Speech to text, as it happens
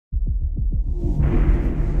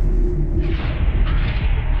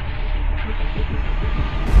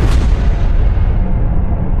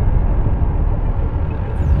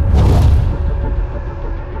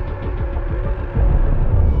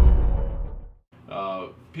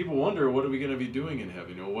people wonder, what are we going to be doing in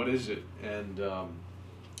heaven? You know, what is it? And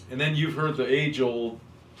then you've heard the age-old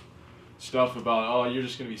stuff about, oh, you're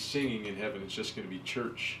just going to be singing in heaven. It's just going to be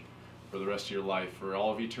church for the rest of your life, for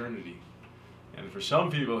all of eternity. And for some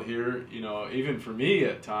people here, you know, even for me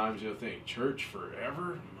at times, you'll think, church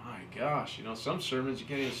forever? My gosh, you know, some sermons you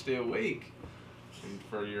can't even stay awake. And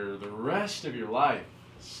for the rest of your life,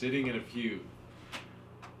 sitting in a pew.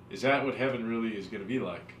 Is that what heaven really is going to be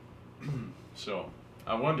like? So,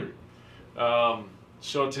 I wondered.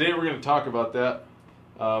 So today we're going to talk about that.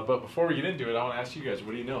 But before we get into it, I want to ask you guys,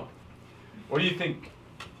 what do you know? What do you think,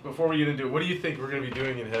 before we get into it, what do you think we're going to be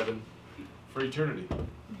doing in heaven for eternity?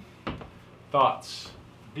 Thoughts.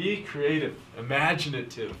 Be creative,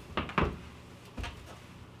 imaginative.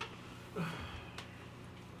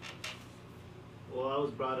 Well, I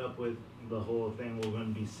was brought up with the whole thing, we're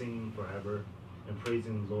going to be singing forever and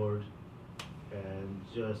praising the Lord, and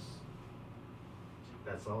just,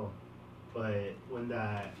 that's all. But when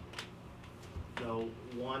the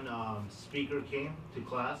one speaker came to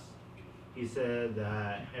class, he said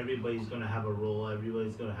that everybody's going to have a role,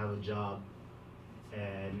 everybody's going to have a job,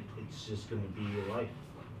 and it's just going to be your life.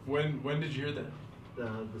 When did you hear that?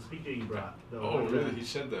 The speaker you brought. Oh, really? He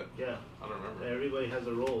said that? Yeah. I don't remember. Everybody has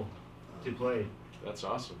a role to play. That's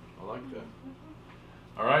awesome. I like that.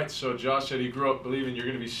 All right, so Josh said he grew up believing you're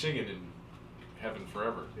going to be singing in heaven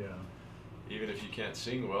forever. Yeah. Even if you can't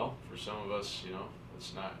sing well, for some of us, you know,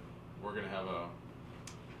 it's not, we're not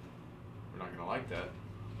going to like that.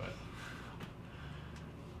 But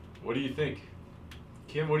what do you think?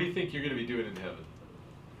 Kim, what do you think you're going to be doing in heaven?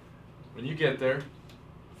 When you get there,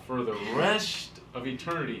 for the rest of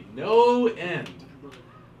eternity, no end,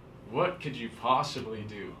 what could you possibly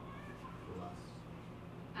do?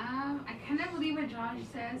 I kind of believe what Josh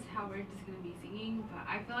says, how we're just going to be singing, but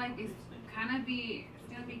I feel like it's going to be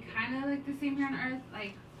kind of like the same here on earth,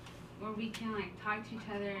 like where we can like talk to each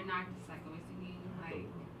other and not just like always singing, like,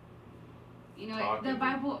 you know, like, the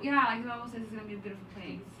Bible, yeah, like the Bible says it's going to be a beautiful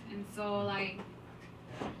place. And so like,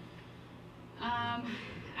 I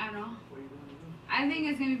don't know. I think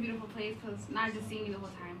it's going to be a beautiful place because not just singing the whole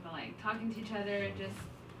time, but like talking to each other and just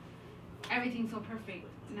everything's so perfect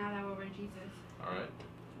now that we're with Jesus. All right.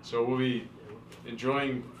 So we'll be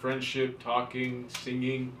enjoying friendship, talking,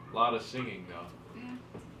 singing, a lot of singing though. Yeah.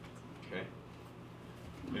 Okay.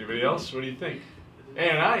 Anybody else? What do you think?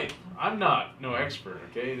 And I'm not no expert,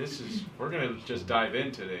 okay? We're going to just dive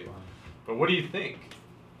in today. But what do you think?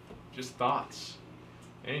 Just thoughts.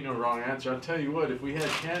 Ain't no wrong answer. I'll tell you what, if we had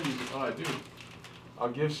candy, oh, I do. I'll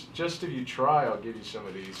give, just if you try, I'll give you some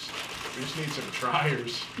of these. We just need some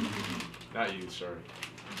triers. Not you, sorry.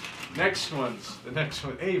 The next one.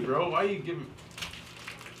 Hey, bro, why you giving?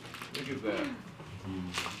 Look at that.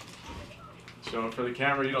 So for the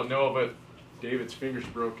camera, you don't know, but David's finger's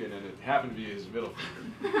broken, and it happened to be his middle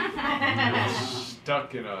finger. It's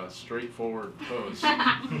stuck in a straightforward pose.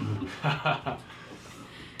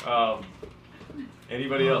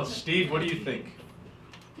 Anybody else? Steve, what do you think?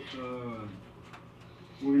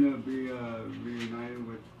 We're going to be reunited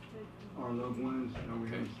with our loved ones that we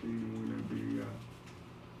have seen. We're going to be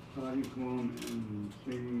talking to them and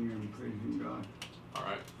singing and praising God. All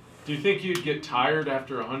right. Do you think you'd get tired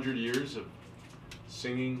after 100 years of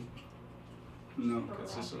singing No.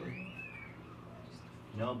 consistently?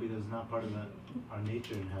 No, because it's not part of our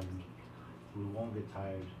nature in heaven. We won't get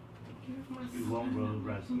tired. We won't grow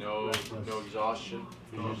restless. No exhaustion.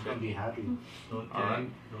 We're just going to be happy. All right.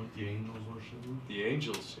 Don't the angels worship him? The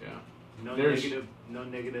angels, yeah. No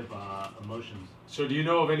negative emotions. So do you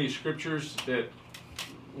know of any scriptures that,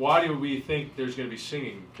 why do we think there's going to be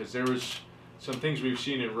singing? Because there was some things we've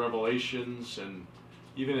seen in Revelations and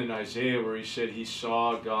even in Isaiah where he said he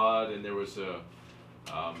saw God, and there was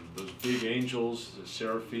those big angels, the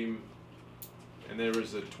seraphim, and there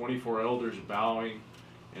was the 24 elders bowing,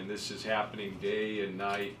 and this is happening day and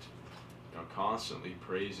night, you know, constantly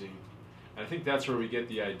praising. And I think that's where we get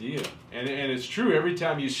the idea. And it's true, every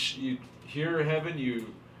time you hear heaven,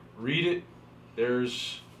 you read it,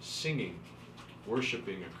 there's singing,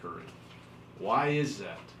 worshiping occurring. Why is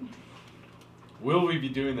that? Will we be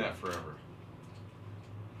doing that forever?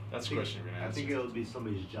 That's the question we're going to answer. I think it'll be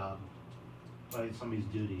somebody's job, like somebody's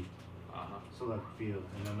duty. So that feel,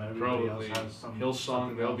 and then everybody Probably else has some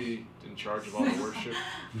Hillsong, they'll be in charge of all the worship,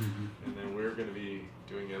 and then we're going to be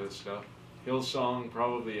doing other stuff. Hillsong,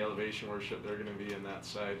 probably elevation worship, they're going to be in that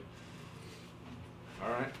side.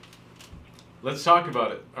 All right. Let's talk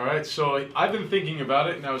about it. All right, so I've been thinking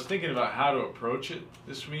about it, and I was thinking about how to approach it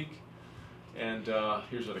this week, and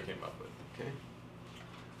here's what I came up with, okay?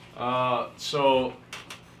 So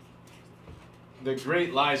the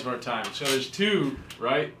great lies of our time. So there's two,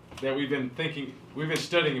 right, that we've been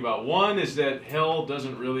studying about. One is that hell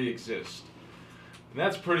doesn't really exist. And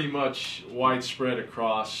that's pretty much widespread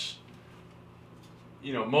across,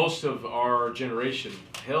 most of our generation.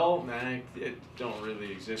 Hell, it don't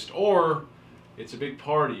really exist. Or it's a big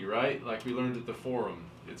party, right? Like we learned at the forum.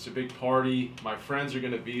 It's a big party. My friends are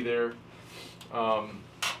going to be there.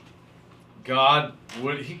 God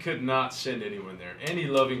he could not send anyone there. Any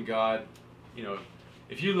loving God,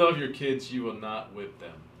 if you love your kids, you will not whip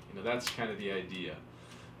them. That's kind of the idea.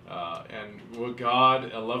 And will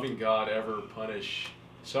a loving God, ever punish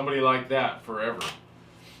somebody like that forever?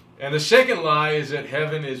 And the second lie is that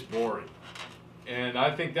heaven is boring. And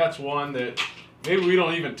I think that's one that maybe we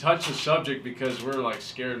don't even touch the subject because we're like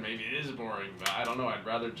scared maybe it is boring. But I don't know. I'd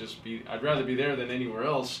rather be there than anywhere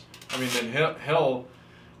else. Than hell.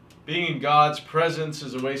 Being in God's presence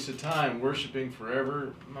is a waste of time. Worshiping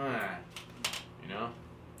forever,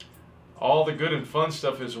 all the good and fun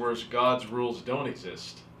stuff is where God's rules don't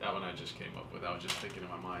exist. That one I just came up with. I was just thinking in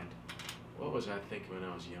my mind, what was I thinking when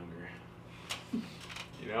I was younger?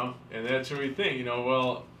 And that's what we think.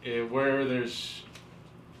 Where there's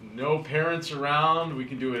no parents around, we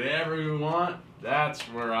can do whatever we want. That's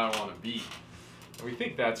where I want to be. And we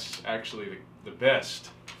think that's actually the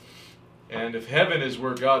best. And if heaven is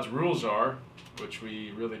where God's rules are, which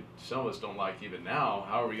some of us don't like even now,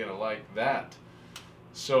 how are we going to like that?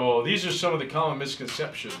 So these are some of the common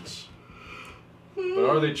misconceptions. But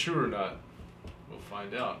are they true or not? We'll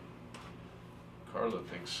find out. Carla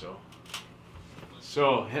thinks so.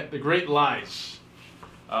 So, the great lies.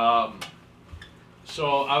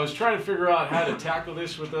 So I was trying to figure out how to tackle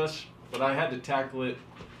this with us, but I had to tackle it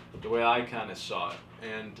the way I kind of saw it.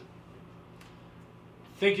 And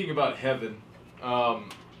thinking about heaven,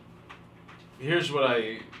 here's what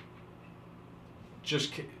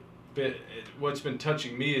what's been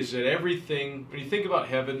touching me is that everything, when you think about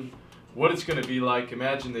heaven, what it's going to be like,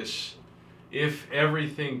 imagine this, if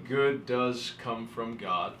everything good does come from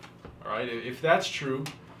God, all right, if that's true,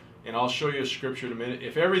 and I'll show you a scripture in a minute,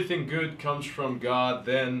 if everything good comes from God,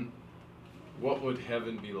 then what would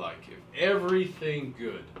heaven be like? If everything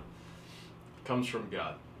good comes from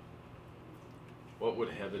God, what would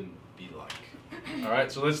heaven be like? All right,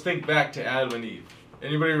 so let's think back to Adam and Eve.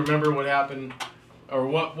 Anybody remember what happened, or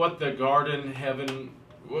what the garden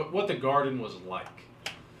what the garden was like?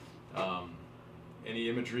 Any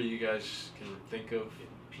imagery you guys can think of?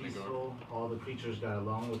 Peaceful. All the creatures got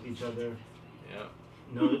along with each other. Yeah.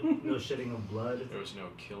 No shedding of blood. There was no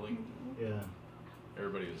killing. Yeah.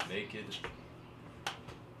 Everybody was naked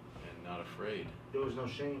and not afraid. There was no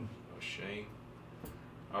shame. No shame.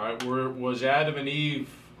 All right. Was Adam and Eve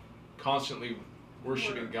constantly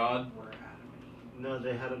worshiping God? Were Adam and Eve. No,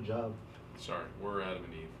 they had a job. Sorry, were Adam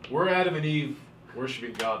and Eve. Were Adam and Eve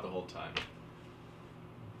worshiping God the whole time?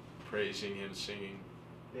 Praising Him, singing.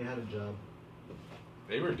 They had a job.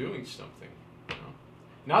 They were doing something.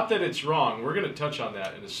 Not that it's wrong. We're going to touch on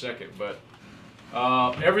that in a second. But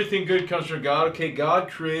everything good comes from God. Okay, God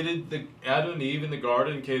created Adam and Eve in the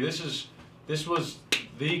garden. Okay, this was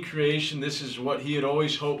the creation. This is what He had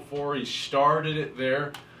always hoped for. He started it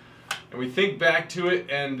there. And we think back to it,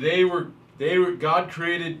 and God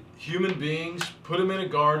created human beings, put them in a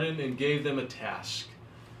garden, and gave them a task.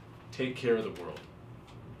 Take care of the world.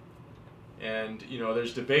 And,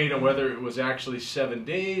 there's debate on whether it was actually 7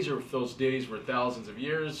 days or if those days were thousands of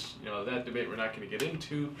years. That debate we're not going to get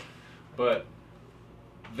into. But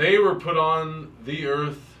they were put on the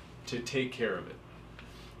earth to take care of it.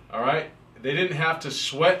 All right? They didn't have to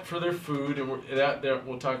sweat for their food, and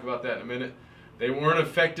we'll talk about that in a minute. They weren't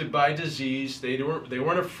affected by disease. They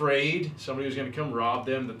weren't afraid somebody was going to come rob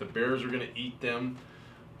them, that the bears were going to eat them.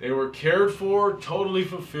 They were cared for, totally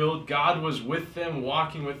fulfilled. God was with them,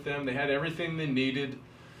 walking with them. They had everything they needed.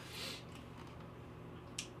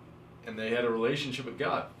 And they had a relationship with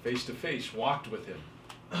God, face to face, walked with Him.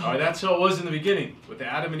 All right, that's how it was in the beginning with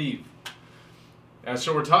Adam and Eve. And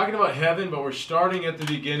so we're talking about heaven, but we're starting at the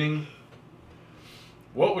beginning.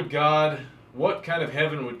 What kind of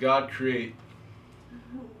heaven would God create?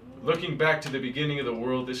 Looking back to the beginning of the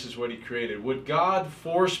world, this is what He created. Would God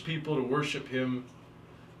force people to worship Him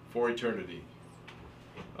for eternity?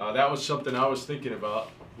 That was something I was thinking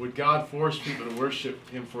about. Would God force people to worship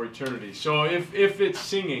Him for eternity? So if it's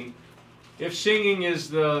singing, if singing is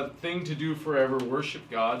the thing to do forever, worship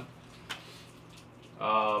God.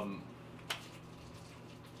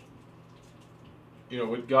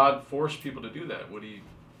 Would God force people to do that? Would He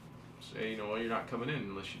say, well, you're not coming in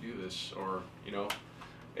unless you do this, or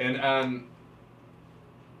and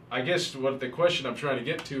I guess what the question I'm trying to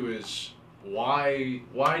get to is why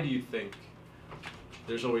do you think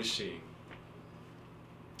there's always singing.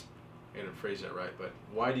 I didn't phrase that right, but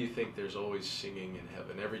why do you think there's always singing in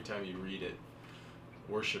heaven? Every time you read it,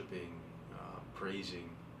 worshiping, praising,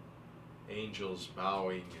 angels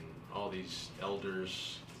bowing, and all these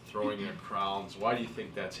elders throwing their crowns. Why do you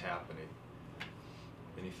think that's happening?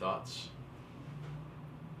 Any thoughts?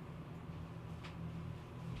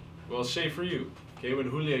 Well, say for you, okay, when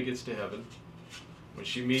Julia gets to heaven, when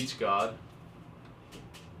she meets God,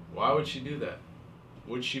 why would she do that?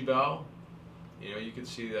 Would she bow? You know, you can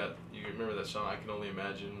see that, you remember that song, I can only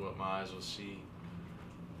imagine what my eyes will see.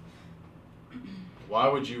 Why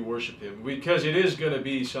would you worship him? Because it is going to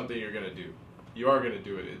be something you're going to do. You are going to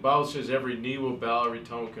do it. The Bible says every knee will bow, every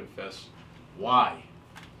tongue will confess. Why?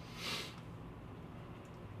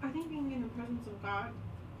 I think being in the presence of God,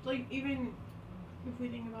 like even if we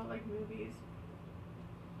think about like movies,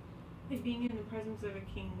 like being in the presence of a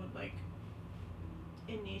king would like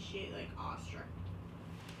initiate like awestruck.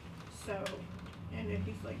 So, and if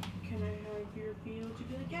he's like, can I have your field? You'd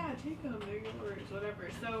be like, yeah, take them, they're yours, whatever.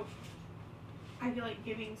 So, I feel like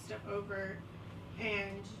giving stuff over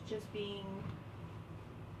and just being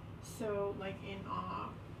so like in awe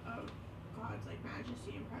of God's like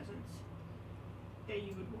majesty and presence that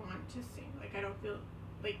you would want to sing. Like I don't feel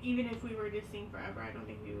like even if we were to sing forever, I don't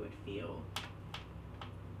think we would feel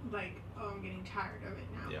like, oh, I'm getting tired of it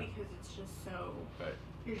now, because it's just so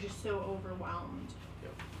you're just so overwhelmed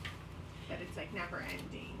that it's like never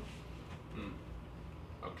ending.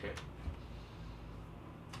 Okay.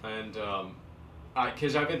 And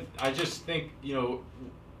because I just think, you know,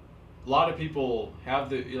 a lot of people have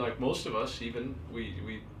the, like most of us even,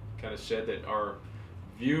 we kind of said that our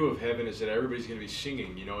view of heaven is that everybody's going to be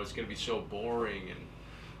singing, you know, it's going to be so boring,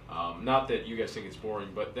 and not that you guys think it's boring,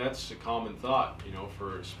 but that's a common thought, you know,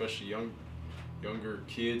 for especially younger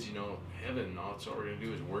kids, you know, heaven, that's all we're going to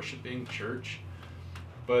do is worshiping, church.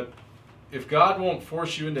 But if God won't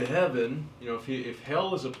force you into heaven, you know, if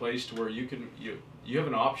hell is a place to where you have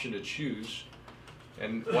an option to choose,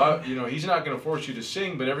 and while, you know, he's not going to force you to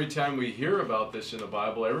sing, but every time we hear about this in the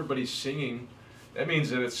Bible, everybody's singing. That means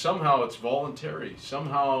that it's voluntary.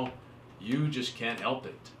 Somehow you just can't help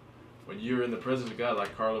it. When you're in the presence of God,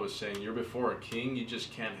 like Carla was saying, you're before a king, you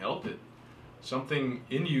just can't help it. Something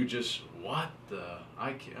in you just, oh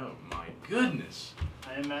my goodness.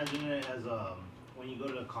 I imagine it as when you go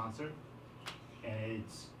to a concert and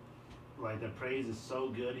it's like the praise is so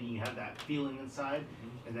good and you have that feeling inside,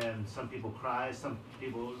 and then some people cry, some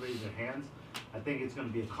people raise their hands. I think it's going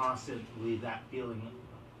to be a constantly that feeling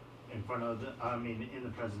in front of in the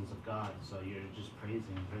presence of God. So you're just praising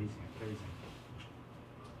and praising and praising.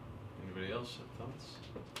 Anybody else have thoughts?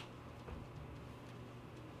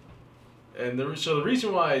 And so the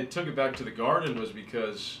reason why I took it back to the garden was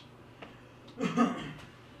because, you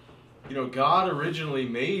know, God originally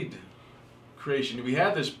made creation. We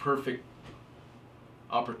had this perfect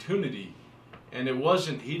opportunity, and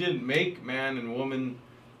he didn't make man and woman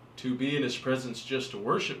to be in his presence just to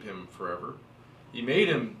worship him forever. He made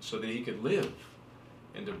him so that he could live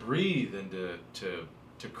and to breathe and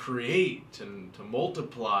to create and to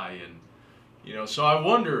multiply, and you know, so I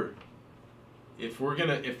wonder if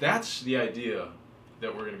that's the idea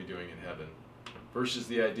that we're going to be doing in heaven versus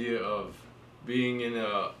the idea of being in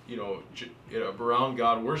around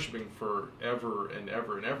God worshiping forever and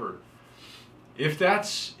ever and ever. If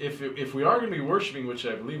we are going to be worshiping, which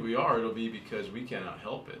I believe we are, it'll be because we cannot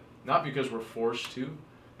help it. Not because we're forced to,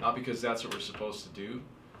 not because that's what we're supposed to do,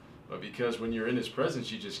 but because when you're in his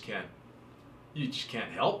presence, you just can't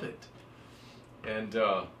help it. And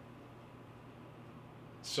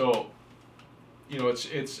so, you know,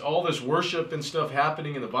 it's all this worship and stuff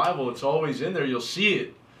happening in the Bible. It's always in there. You'll see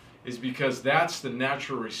it. Is because that's the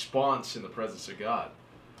natural response in the presence of God.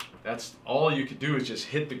 That's all you could do is just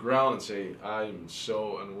hit the ground and say, I am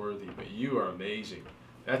so unworthy, but you are amazing.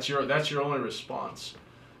 That's your only response.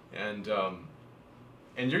 And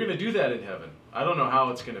you're going to do that in heaven. I don't know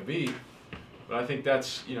how it's going to be, but I think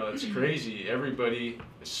that's, you know, it's crazy. Everybody,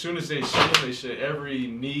 as soon as they sing, they say every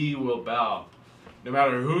knee will bow. No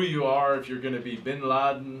matter who you are, if you're going to be Bin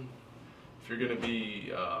Laden, if you're going to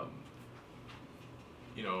be,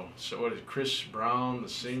 you know, so what is Chris Brown, the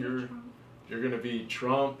singer, if you're going to be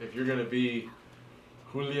Trump, if you're going to be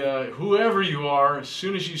Julia, whoever you are, as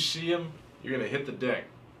soon as you see him, you're going to hit the deck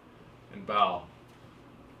and bow.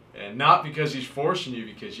 And not because he's forcing you,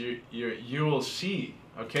 because you will see.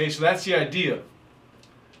 Okay, so that's the idea.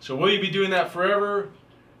 So will you be doing that forever?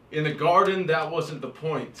 In the garden, that wasn't the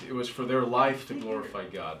point. It was for their life to glorify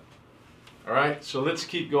God. All right, so let's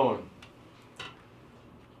keep going.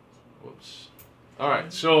 Whoops. All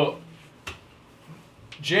right, so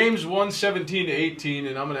James 1:17-18,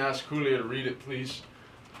 and I'm going to ask Julia to read it, please.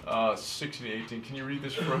 16-18. Can you read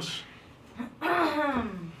this for us?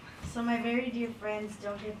 So my very dear friends,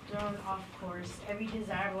 don't get thrown off course. Every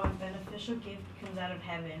desirable and beneficial gift comes out of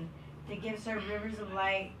heaven. The gifts are rivers of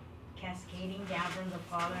light cascading down from the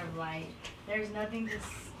Father of light. There is nothing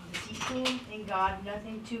deceitful in God,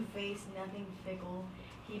 nothing two-faced, nothing fickle.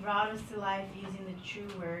 He brought us to life using the true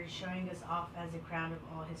word, showing us off as a crown of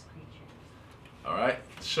all his creatures. All right.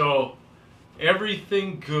 So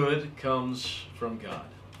everything good comes from God.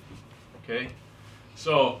 Okay?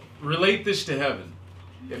 So relate this to heaven.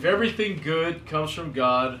 If everything good comes from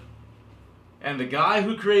God, and the guy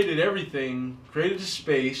who created everything created a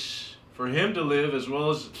space for him to live as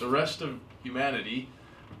well as the rest of humanity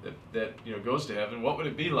that goes to heaven, what would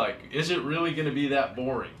it be like? Is it really going to be that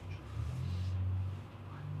boring?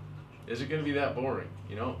 Is it going to be that boring?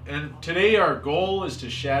 And today our goal is to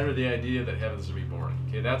shatter the idea that heaven's going to be boring.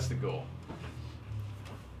 Okay, that's the goal.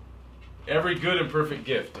 Every good and perfect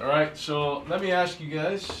gift. All right, so let me ask you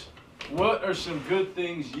guys, what are some good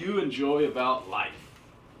things you enjoy about life?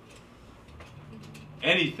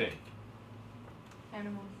 Anything.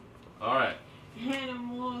 Animals. All right.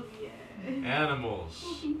 Animals, yeah.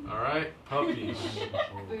 Animals. All right. Puppies.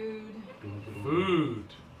 Food. Food.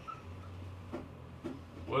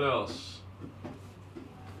 What else?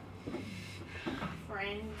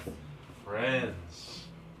 Friends. Friends.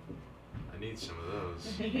 I need some of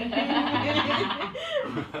those.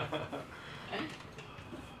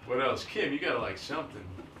 What else? Kim, you gotta like something.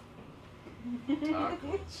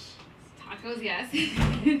 Tacos. Tacos, yes.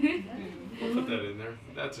 We'll put that in there.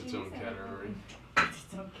 That's its own category.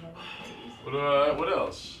 Just don't get What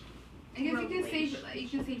else? I guess you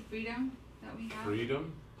can say freedom that we have.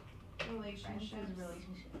 Freedom. Relationships.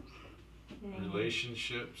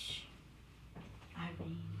 Relationships. I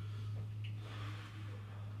mean,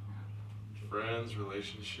 Friends,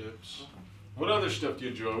 relationships. What other stuff do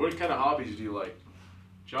you enjoy? What kind of hobbies do you like?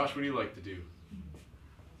 Josh, what do you like to do?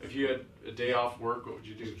 If you had a day off work, what would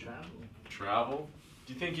you do? Travel. Travel?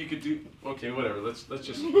 Do you think you could do? Okay, whatever. Let's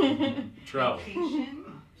just travel. Vacation,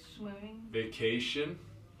 swimming. Vacation.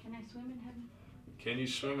 Can I swim in heaven? Can you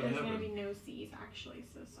swim in There's gonna heaven? be no C's actually,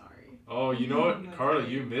 so sorry. Oh, you know what, Carla,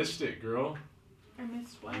 you missed it, girl. I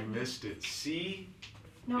missed what? You missed it. See?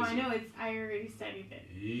 No, Is I it- know it's. I already studied it.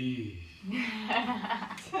 Yee.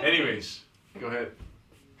 Anyways, go ahead.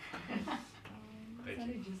 Thank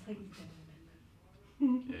you. Just like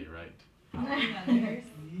Yeah, you're right. helping others.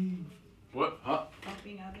 What? Huh?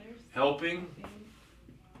 Helping others. Helping.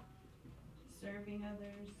 Serving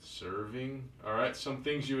others. Serving. All right. Some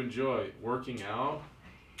things you enjoy. Working out.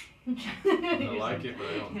 I like it, but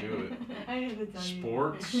I don't do it. I never tell you.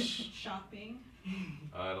 Sports. Shopping.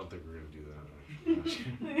 I don't think we're gonna do that.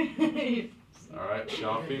 All right.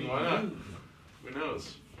 Shopping. Why not? Who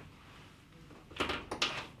knows?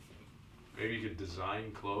 Maybe you could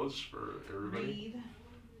design clothes for everybody.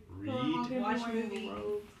 Read. Read. Watch movies.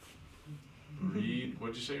 Read.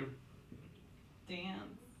 What'd you say? Dance.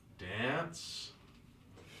 Dance.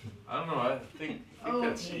 I don't know. I think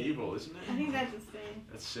that's Okay. evil, isn't I it? think that's the same.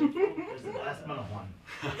 That's simple. There's the last one.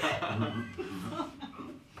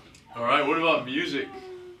 All right. What about music?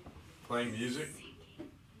 Playing music.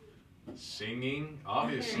 Singing,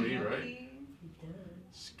 obviously, right?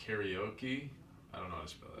 It's karaoke. I don't know how to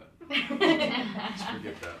spell that. Let's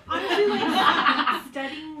forget that. Honestly, like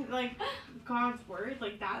studying like God's word,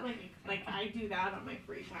 like that, like I do that on my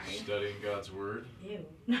free time. Studying God's word. Ew.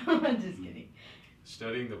 No, I'm just kidding.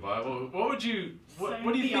 Studying the Bible. What would you? What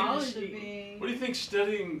Studying do you think? theology. What do you think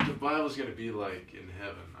studying the Bible is going to be like in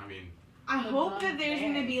heaven? I mean, I hope that there's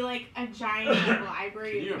gonna be like a giant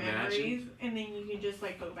library Can you of imagine? memories, and then you can just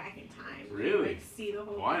like go back in time. And, Really? like see the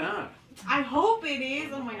whole. why not? I hope it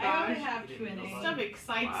is. Oh my I would gosh. have Q&A. This stuff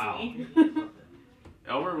excites Wow. me.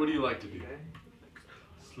 Elmer, what do you like to do?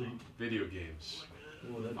 Sleep. Video games.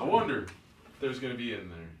 Ooh, that's I wonder if there's going to be in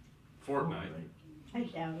there Fortnite. I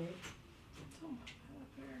doubt it.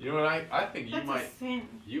 You know what? I think That's a sin.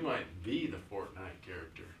 you might be the Fortnite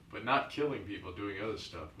character, but not killing people, doing other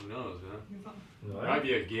stuff. Who knows, huh? There might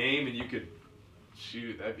be a game and you could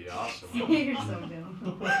shoot. That'd be awesome. You're so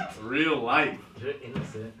dumb. Real life. They're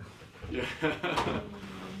innocent. Yeah.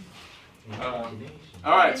 Imagination.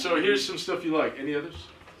 All right. So here's some stuff you like. Any others?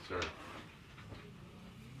 Sorry.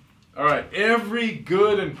 All right. Every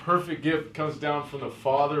good and perfect gift comes down from the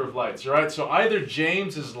Father of lights. All right. So either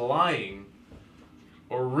James is lying,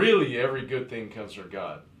 or really every good thing comes from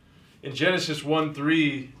God. In Genesis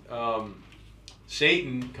 1:3,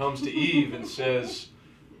 Satan comes to Eve and says,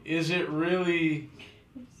 "Is it really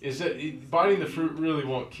is that biting the fruit really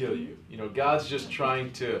won't kill you. You know, God's just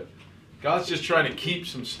trying to keep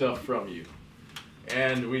some stuff from you.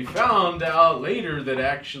 And we found out later that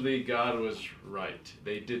actually God was right.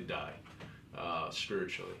 They did die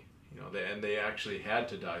spiritually. You know, and they actually had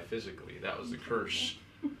to die physically. That was the curse.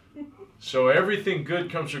 So everything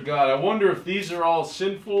good comes from God. I wonder if these are all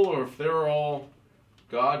sinful or if they're all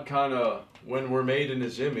God kind of, when we're made in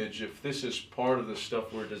His image, if this is part of the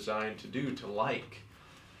stuff we're designed to do, to like.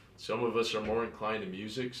 Some of us are more inclined to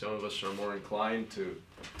music. Some of us are more inclined to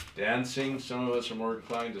dancing. Some of us are more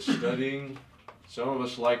inclined to studying. Some of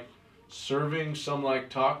us like serving. Some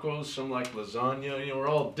like tacos. Some like lasagna. You know, we're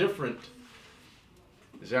all different.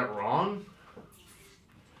 Is that wrong?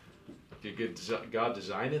 Did God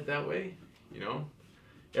design it that way? You know?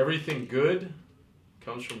 Everything good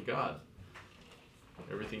comes from God.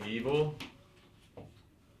 Everything evil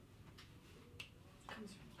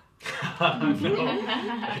no,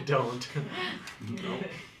 I don't. No.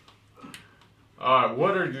 All right,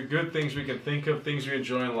 what are the good things we can think of, things we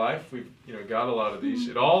enjoy in life? We've got a lot of these.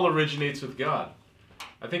 It all originates with God.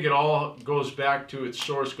 I think it all goes back to, its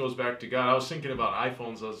source goes back to God. I was thinking about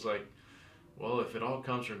iPhones. I was like, well, if it all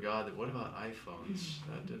comes from God, then what about iPhones?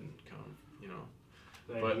 That didn't come,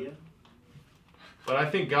 But I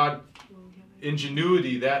think God,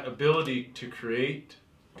 ingenuity, that ability to create,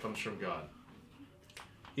 comes from God.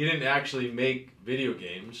 He didn't actually make video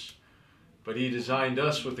games, but He designed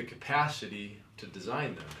us with the capacity to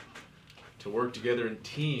design them, to work together in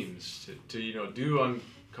teams, to do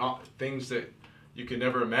things that you could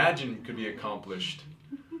never imagine could be accomplished.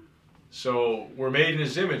 So we're made in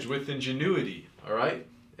His image with ingenuity, all right?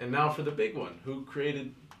 And now for the big one. Who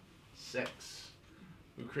created sex?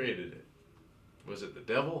 Who created it? Was it the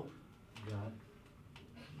devil? God.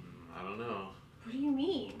 I don't know. What do you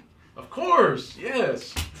mean? Of course,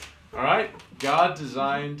 yes. All right, God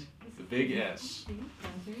designed the big S.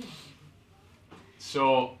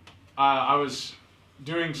 So I was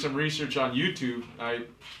doing some research on YouTube. I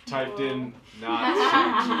typed in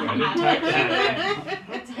I didn't type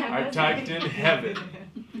that. I typed in heaven.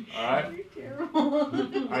 All right.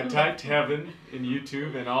 I typed heaven in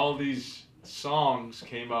YouTube, and all these songs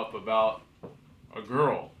came up about a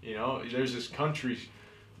girl. You know, there's this country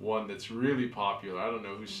one that's really popular. I don't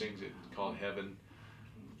know who sings it. It's called Heaven.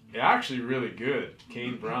 Yeah, actually really good.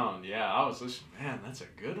 Kane Brown. Yeah, I was listening. Man, that's a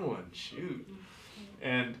good one. Shoot.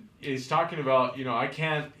 And he's talking about,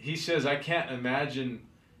 he says, I can't imagine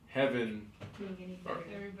heaven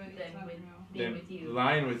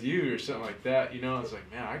lying with you or something like that. It's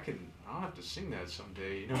like, man, I'll have to sing that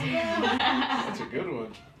someday. That's a good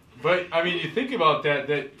one. But, I mean, you think about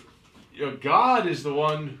that God is the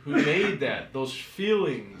one who made that, those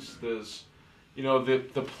feelings, those,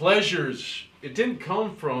 the pleasures. It didn't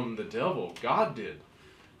come from the devil. God did.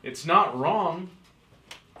 It's not wrong.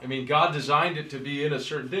 I mean, God designed it to be in a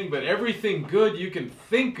certain thing, but everything good you can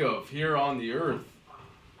think of here on the earth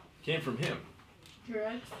came from Him.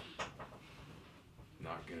 Drugs?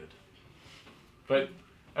 Not good. But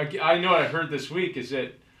I know I heard this week is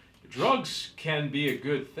that drugs can be a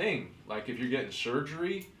good thing. Like if you're getting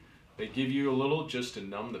surgery, they give you a little just to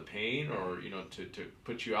numb the pain or, to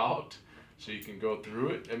put you out so you can go through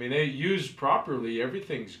it. I mean, they used properly,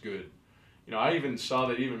 everything's good. I even saw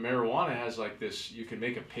that even marijuana has like this, you can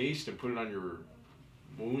make a paste and put it on your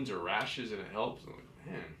wounds or rashes and it helps. I'm like,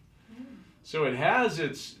 man. So it has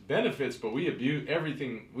its benefits, but we abuse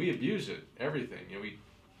everything. We abuse it, everything. We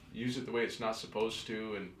use it the way it's not supposed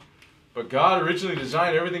to. But God originally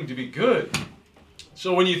designed everything to be good.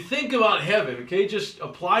 So when you think about heaven, okay, just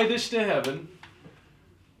apply this to heaven.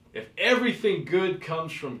 If everything good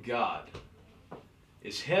comes from God,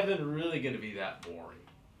 is heaven really going to be that boring?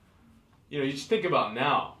 You just think about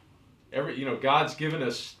now. God's given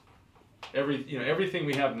us everything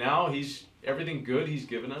we have now. Everything good He's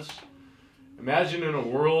given us. Imagine in a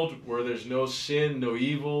world where there's no sin, no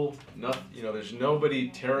evil, nothing. There's nobody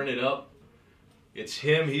tearing it up. It's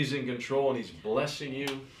Him. He's in control, and He's blessing you.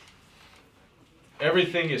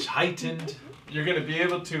 Everything is heightened. You're going to be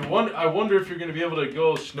able to. I wonder if you're going to be able to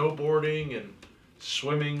go snowboarding and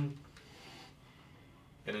swimming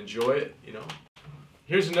and enjoy it.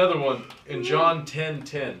 Here's another one in John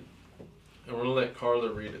 10:10. And we're going to let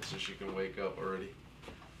Carla read it so she can wake up already.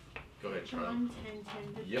 Go ahead, Carla. John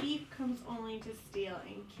 10:10. The thief comes only to steal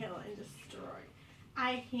and kill and destroy.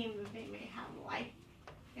 I came that they may have life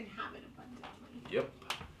and have it abundantly. Yep.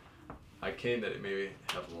 I came that it may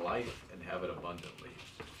have life and have it abundantly.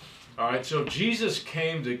 All right, so Jesus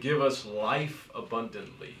came to give us life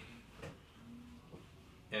abundantly.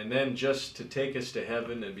 And then just to take us to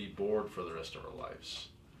heaven and be bored for the rest of our lives.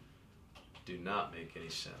 do not make any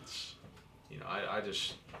sense. You know,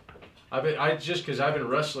 because I've been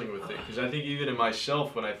wrestling with it, because I think even in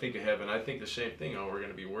myself, when I think of heaven, I think the same thing. Oh, we're going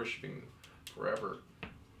to be worshiping forever.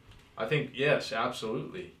 I think, yes,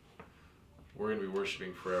 absolutely. We're going to be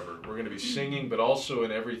worshiping forever. We're going to be singing, but also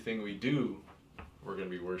in everything we do, we're going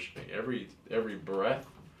to be worshiping. Every breath.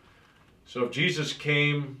 So if Jesus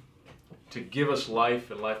came to give us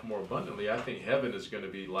life and life more abundantly, I think heaven is going to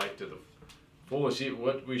be life to the fullest.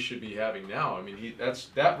 What we should be having now. I mean,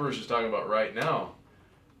 that verse is talking about right now,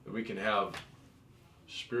 that we can have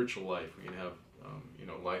spiritual life. We can have,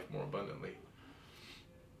 life more abundantly.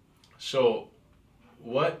 So,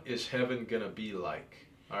 what is heaven going to be like?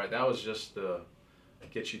 All right, that was just to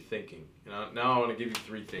get you thinking. Now I want to give you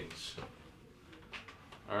 3 things.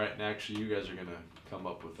 All right, and actually you guys are going to come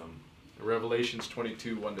up with them. Revelations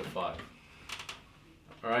 22, 1-5. All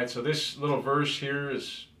right, so this little verse here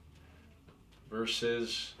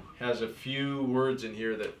has a few words in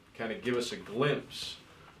here that kind of give us a glimpse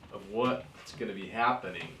of what's going to be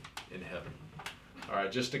happening in heaven. All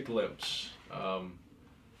right, just a glimpse. Can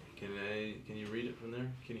you read it from there?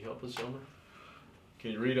 Can you help us, Elmer?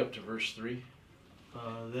 Can you read up to verse 3?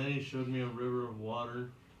 Then he showed me a river of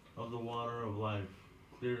the water of life,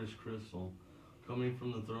 clear as crystal, coming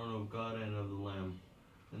from the throne of God and of the Lamb.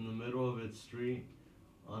 In the middle of its street,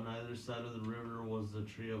 on either side of the river, was the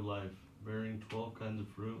tree of life, bearing 12 kinds of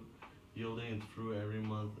fruit, yielding its fruit every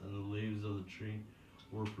month, and the leaves of the tree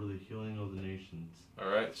were for the healing of the nations. All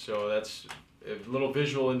right, so that's a little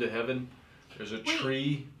visual into heaven. There's a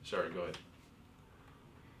tree. Sorry, go ahead.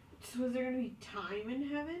 So is there going to be time in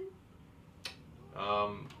heaven?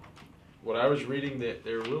 What I was reading, that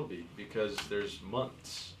there will be, because there's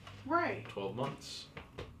months. Right. 12 months.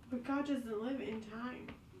 But God doesn't live in time.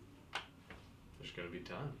 There's going to be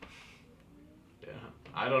time. Yeah.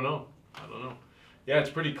 I don't know. Yeah,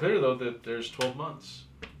 it's pretty clear, though, that there's 12 months.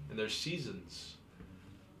 And there's seasons.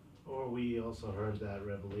 Or we also heard that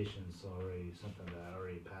Revelation's already something that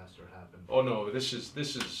already passed or happened. Oh, no. This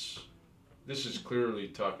is clearly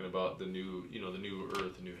talking about the new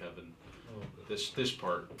earth, the new heaven. Oh, This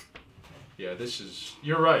part. Yeah,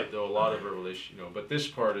 you're right, though, a lot of Revelation, but this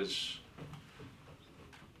part is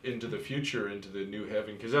into the future, into the new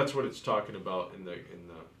heaven, because that's what it's talking about in the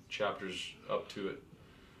chapters up to it.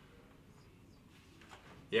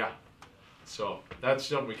 Yeah, so that's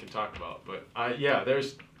something we can talk about. But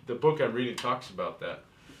there's the book I'm reading talks about that.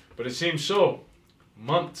 But it seems so.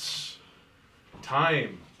 Months,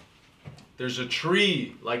 time. There's a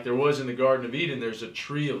tree, like there was in the Garden of Eden. There's a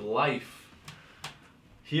tree of life.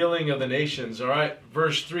 Healing of the nations. All right,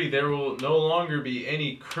 verse 3, there will no longer be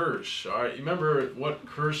any curse. All right, you remember what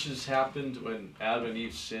curses happened when Adam and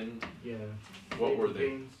Eve sinned? Yeah. What were they?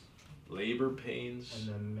 Pains, Labor pains.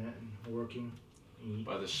 and then men working.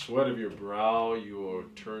 By the sweat of your brow you will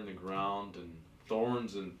turn the ground, and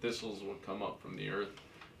thorns and thistles will come up from the earth.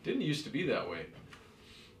 Didn't used to be that way.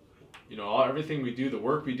 Everything we do, the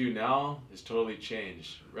work we do now, is totally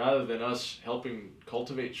changed. Rather than us helping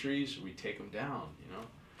cultivate trees, we take them down,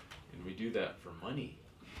 and we do that for money,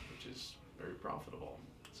 which is very profitable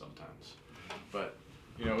sometimes. But,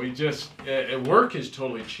 work has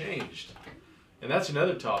totally changed. And that's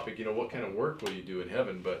another topic, what kind of work will you do in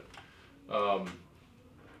heaven? But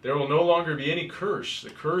there will no longer be any curse. The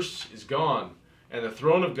curse is gone. And the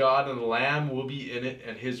throne of God and the Lamb will be in it,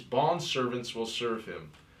 and his bondservants will serve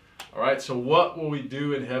him. All right, so what will we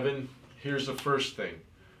do in heaven? Here's the first thing.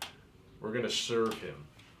 We're going to serve him.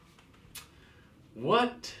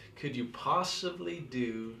 What could you possibly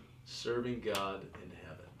do serving God in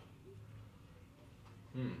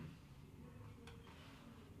heaven?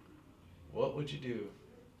 What would you do?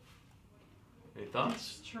 Any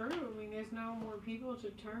thoughts? It's true. I mean, there's no more people to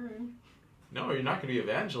turn. No, you're not going to be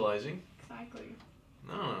evangelizing. Exactly.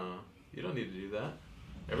 No, you don't need to do that.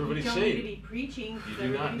 Everybody's you don't saved. need to be preaching. You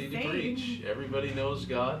do not need to preach. Everybody knows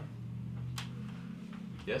God.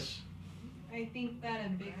 Yes? I think that a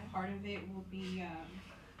big part of it will be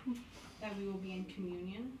that we will be in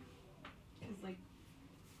communion. Because,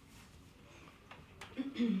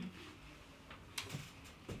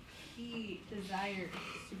 he desires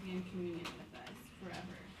to be in communion with us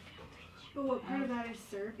forever. But what part of that is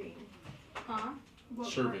serving? Huh? What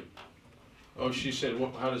Serving. Oh, she said,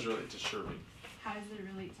 how does it relate to serving? How does it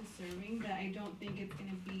relate to serving? That I don't think it's going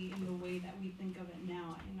to be in the way that we think of it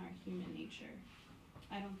now in our human nature.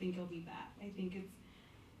 I don't think it'll be that. I think it's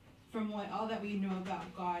from all that we know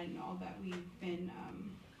about God and all that we've been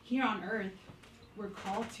here on earth, we're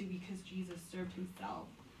called to because Jesus served himself.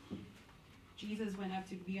 Jesus went up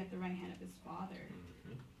to be at the right hand of his Father.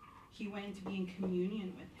 Mm-hmm. He went to be in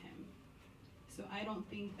communion with him. So I don't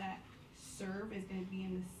think that serve is going to be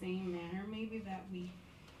in the same manner, maybe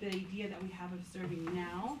the idea that we have of serving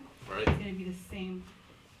now Right. is going to be the same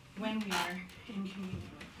when we are in communion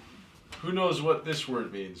with Him. Who knows what this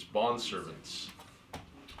word means? Bondservants.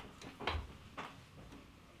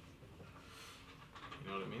 You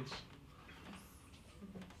know what it means?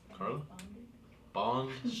 Carla?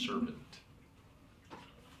 Bondservant.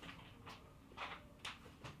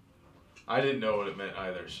 I didn't know what it meant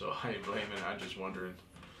either, so I ain't blaming it. I'm just wondering.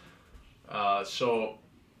 So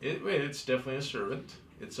it's definitely a servant.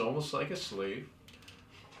 It's almost like a slave,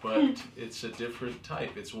 but it's a different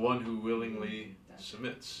type. It's one who willingly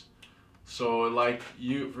submits. So like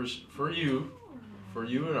you, for you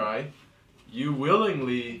and I, you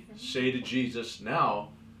willingly say to Jesus, now,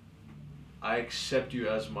 I accept you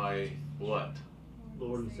as my what?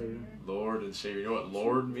 Lord and Savior. Lord and Savior. You know what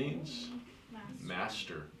Lord means?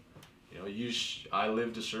 Master. You know, I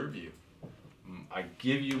live to serve you. I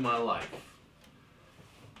give you my life.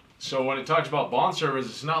 So when it talks about bondservants,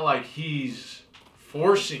 it's not like he's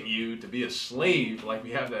forcing you to be a slave, like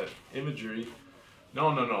we have that imagery.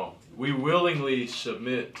 No. We willingly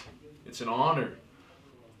submit. It's an honor.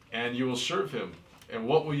 And you will serve him. And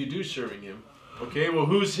what will you do serving him? Okay, well,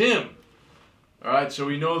 who's him? All right, so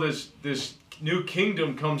we know this new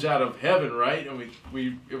kingdom comes out of heaven, right? And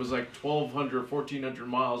it was like 1,200, 1,400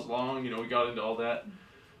 miles long. You know, we got into all that.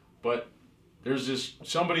 But there's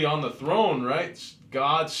somebody on the throne, right? It's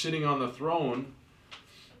God sitting on the throne,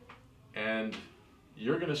 and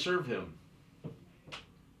you're going to serve him.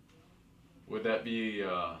 Would that be,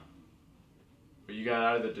 but you got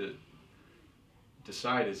to either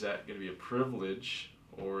decide, is that going to be a privilege,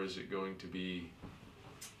 or is it going to be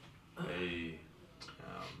a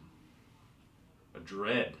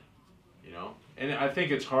dread, you know? And I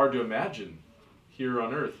think it's hard to imagine here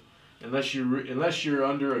on earth, unless you're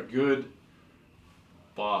under a good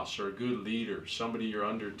boss or a good leader, somebody you're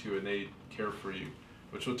under to, and they care for you,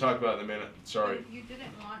 which we'll talk about in a minute. Sorry. If you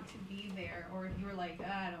didn't want to be there, or if you were like,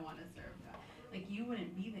 I don't want to serve God, like you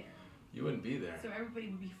wouldn't be there. You wouldn't be there. So everybody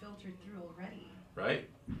would be filtered through already. Right?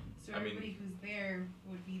 So everybody who's there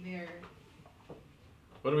would be there.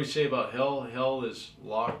 What do we say about hell? Hell is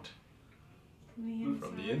locked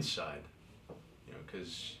From the inside. You know,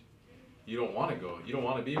 because you don't want to go. You don't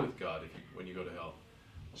want to be with God when you go to hell.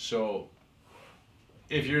 So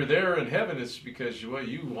if you're there in heaven, it's because you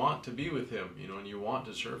want to be with him, you know, and you want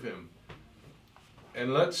to serve him.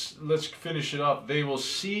 And let's finish it up. They will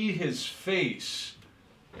see his face,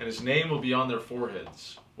 and his name will be on their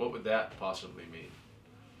foreheads. What would that possibly mean?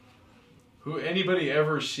 Anybody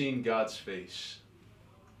ever seen God's face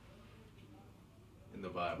in the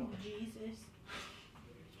Bible? Jesus.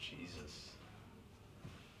 Jesus.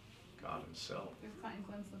 God himself. There's fine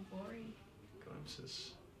glimpses of glory.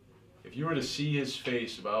 Glimpses. If you were to see his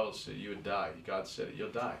face, the Bible said you would die. God said it. You'll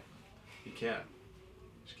die. You can't.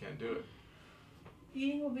 You just can't do it. Do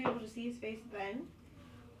you think we'll be able to see his face then?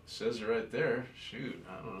 It says it right there. Shoot,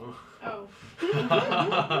 I don't know.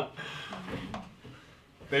 Oh.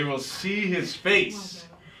 They will see his face,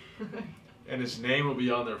 and his name will be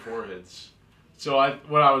on their foreheads. So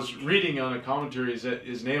what I was reading on a commentary is that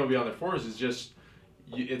his name will be on their foreheads. Is just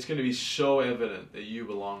it's going to be so evident that you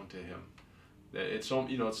belong to him. That it's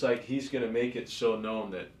like he's going to make it so known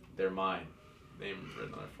that they're mine. Name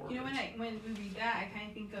written on their foreheads. You know, when we read that, I kind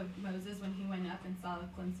of think of Moses when he went up and saw the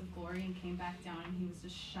glimpse of glory and came back down, and he was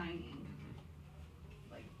just shining,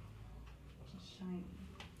 like just shining.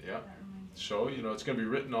 Yeah. So it's going to be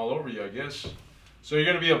written all over you, I guess. So you're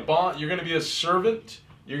going to be you're going to be a servant.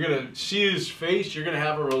 You're going to see his face. You're going to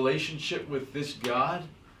have a relationship with this God.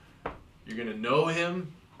 You're going to know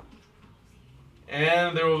him.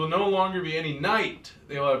 And there will no longer be any night.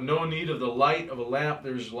 They will have no need of the light of a lamp.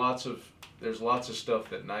 There's lots of stuff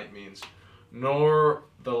that night means. Nor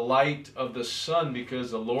the light of the sun, because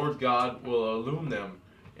the Lord God will illumine them,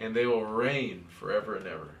 and they will reign forever and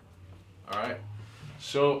ever. All right?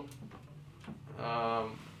 So, oh,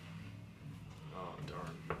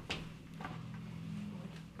 darn.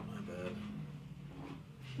 My bad.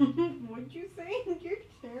 What'd you say? You're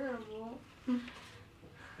terrible.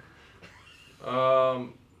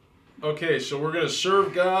 Okay, so we're going to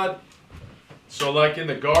serve God. So like in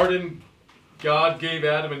the garden, God gave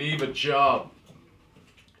Adam and Eve a job.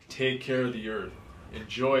 Take care of the earth.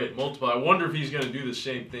 Enjoy it. Multiply. I wonder if he's going to do the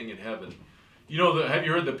same thing in heaven. You know, have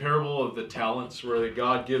you heard the parable of the talents where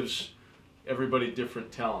God gives everybody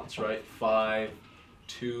different talents, right? 5,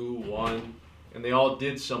 2, 1. And they all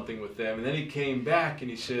did something with them. And then he came back and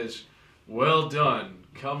he says, well done.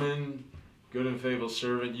 Come in, good and faithful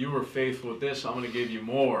servant. You were faithful with this. I'm going to give you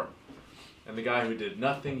more. And the guy who did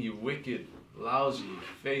nothing, you wicked, lousy,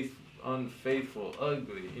 unfaithful,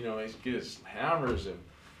 ugly. You know, he just hammers him.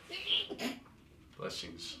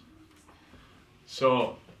 Blessings.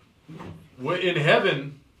 So, in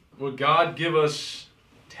heaven, will God give us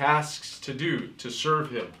tasks to do, to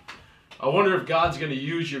serve Him? I wonder if God's going to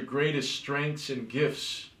use your greatest strengths and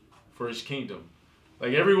gifts for His kingdom.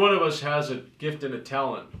 Like every one of us has a gift and a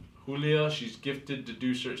talent. Julia, she's gifted to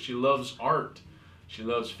do certain. She loves art. She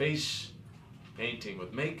loves face painting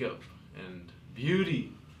with makeup and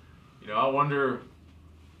beauty. You know, I wonder,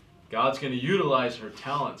 God's going to utilize her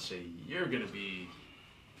talent. Say, you're going to be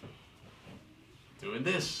doing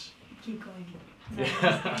this. Keep going.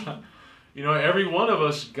 Yeah. You know, every one of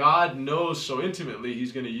us, God knows so intimately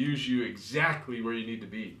He's going to use you exactly where you need to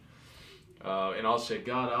be. And I'll say,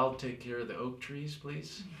 God, I'll take care of the oak trees,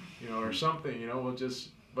 please. You know, or something, you know,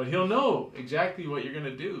 but He'll know exactly what you're going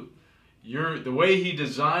to do. The way He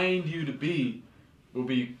designed you to be will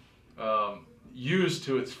be used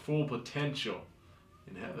to its full potential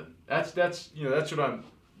in heaven. That's what I'm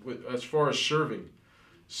with as far as serving.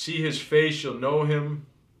 See His face, you'll know Him.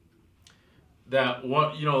 That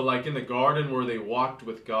like in the garden where they walked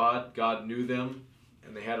with God, God knew them,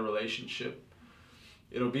 and they had a relationship.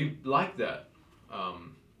 It'll be like that.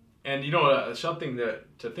 And something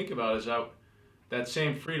to think about is that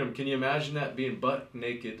same freedom. Can you imagine that, being butt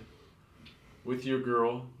naked with your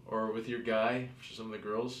girl or with your guy, for some of the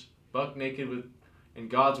girls, butt naked and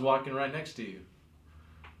God's walking right next to you?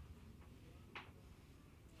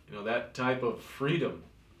 You know, that type of freedom.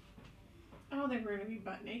 I don't think we're going to be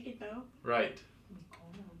butt naked, though. Right.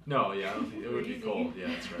 No, yeah, it would be cold. Yeah,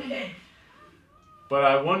 that's right. But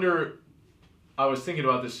I wonder, I was thinking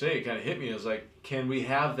about this today, it kind of hit me. I was like, can we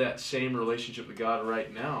have that same relationship with God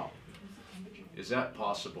right now? Is that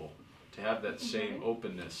possible, to have that same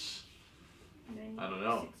openness? I don't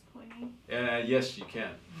know. Yes, you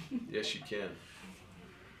can. Yes, you can.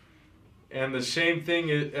 And the same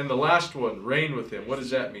thing, and the last one, reign with Him. What does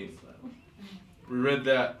that mean? We read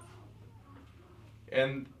that.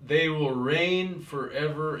 And they will reign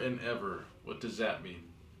forever and ever. What does that mean?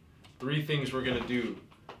 3 things we're going to do.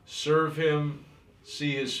 Serve Him,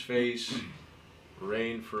 see His face,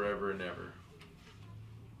 reign forever and ever.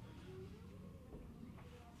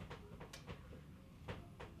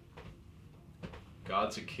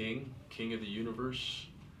 God's a king of the universe.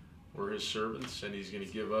 We're His servants, and He's going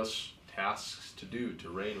to give us tasks to do, to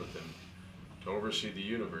reign with Him, to oversee the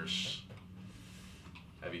universe.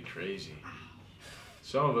 That'd be crazy.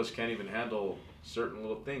 Some of us can't even handle certain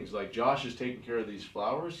little things. Like Josh is taking care of these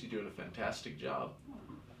flowers. He's doing a fantastic job.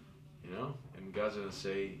 You know? And God's going to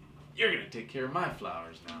say, you're going to take care of my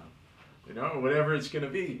flowers now. You know? Whatever it's going to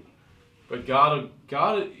be. But God,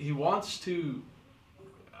 He wants to...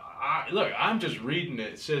 Look, I'm just reading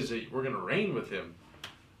it. It says that we're going to reign with Him.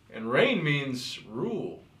 And reign means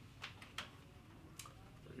rule.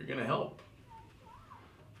 You're going to help.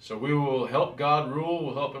 So we will help God rule,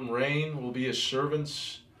 we'll help Him reign, we'll be His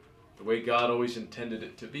servants the way God always intended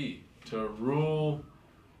it to be. To rule,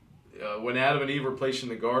 when Adam and Eve were placed in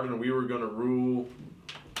the garden, we were going to rule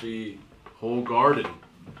the whole garden.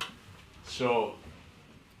 So,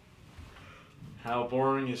 how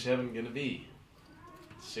boring is heaven going to be?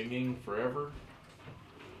 Singing forever?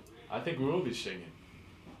 I think we will be singing.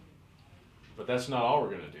 But that's not all we're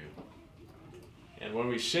going to do. And when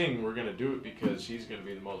we sing, we're going to do it because He's going to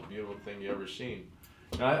be the most beautiful thing you ever seen.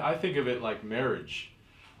 And I think of it like marriage.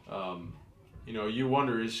 You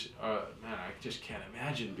wonder, man, I just can't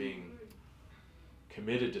imagine being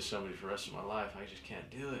committed to somebody for the rest of my life. I just can't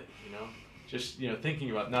do it, Just,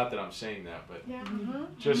 thinking about, not that I'm saying that, but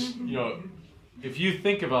just, if you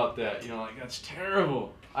think about that, like, that's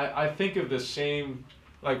terrible. I think of the same,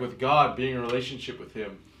 like with God, being in a relationship with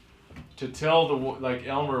Him. To tell like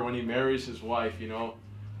Elmer when he marries his wife,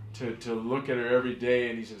 to look at her every day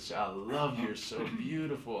and he says, I love you, you're so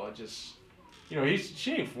beautiful.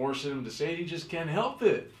 She ain't forcing him to say it, he just can't help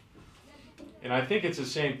it. And I think it's the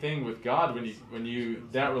same thing with God when you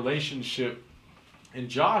that relationship. And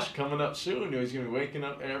Josh coming up soon, he's going to be waking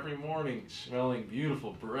up every morning smelling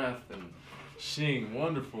beautiful breath and seeing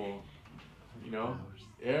wonderful,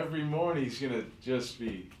 every morning he's going to just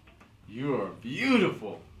be, you are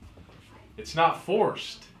beautiful. It's not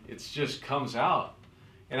forced. It just comes out.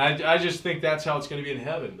 And I just think that's how it's going to be in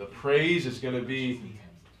heaven. The praise is going to be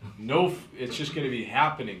it's just going to be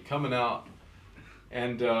happening, coming out.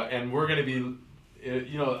 And we're going to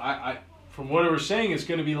be, from what we're saying, it's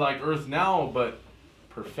going to be like earth now, but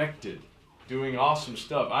perfected, doing awesome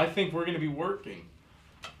stuff. I think we're going to be working.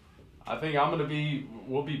 I think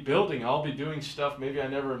we'll be building. I'll be doing stuff maybe I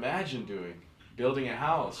never imagined doing. Building a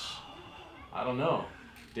house. I don't know.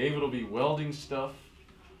 David will be welding stuff.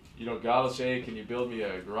 you know, God will say, hey, can you build me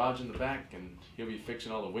a garage in the back? And he'll be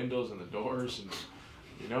fixing all the windows and the doors and,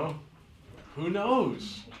 you know, who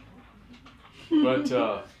knows? But,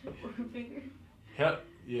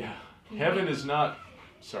 yeah, heaven is not,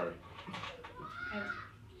 sorry.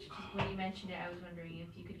 When you mentioned it, I was wondering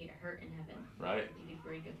if you could get hurt in heaven. Right. You could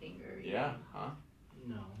break a finger. Yeah, huh?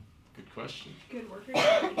 No. Good question. Good worker.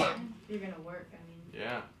 You're gonna work, I mean.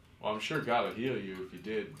 Yeah. Well, I'm sure God would heal you if you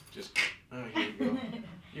did. Just, oh, here you go.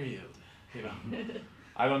 You're healed. You know.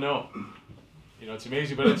 I don't know. You know, it's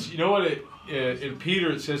amazing. But it's, you know what, in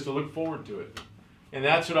Peter it says to look forward to it. And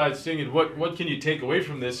that's what I was thinking. What can you take away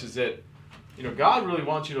from this is that, you know, God really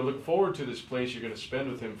wants you to look forward to this place you're going to spend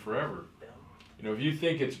with him forever. You know, if you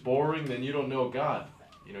think it's boring, then you don't know God.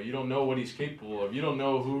 You know, you don't know what he's capable of. You don't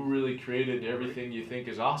know who really created everything you think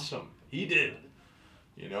is awesome. He did.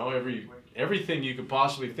 You know, everything you could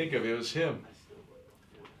possibly think of, it was him.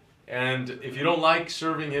 And if you don't like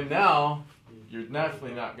serving him now, you're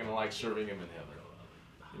definitely not going to like serving him in heaven.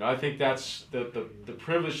 You know, I think that's the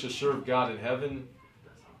privilege to serve God in heaven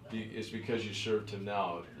is because you served him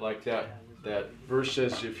now. Like that verse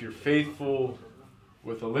says, if you're faithful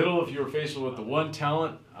with a little, if you're faithful with the one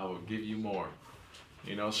talent, I will give you more.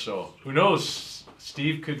 You know, so who knows?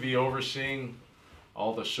 Steve could be overseeing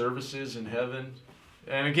all the services in heaven.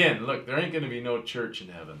 And again, look, there ain't going to be no church in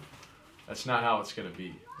heaven. That's not how it's going to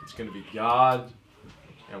be. It's going to be God,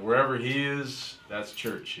 and wherever he is, that's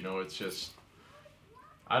church. You know, it's just,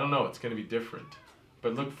 I don't know, it's going to be different.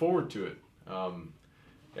 But look forward to it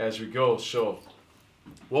as we go. So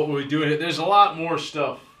what will we do? There's a lot more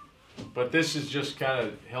stuff, but this is just kind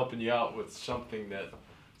of helping you out with something that,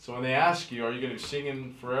 so when they ask you, are you going to be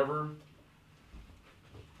singing forever?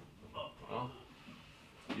 Well,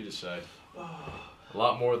 you decide. A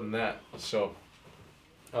lot more than that. So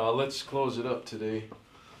let's close it up today.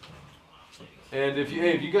 And if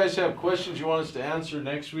you guys have questions you want us to answer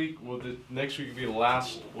next week, next week will be the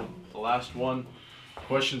last one.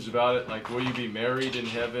 Questions about it, like will you be married in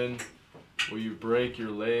heaven? Will you break your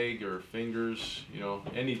leg or fingers? You know,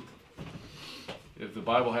 if the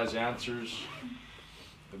Bible has answers,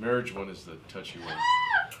 the marriage one is the touchy one.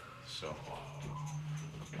 So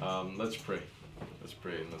let's pray. Let's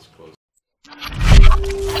pray and let's close.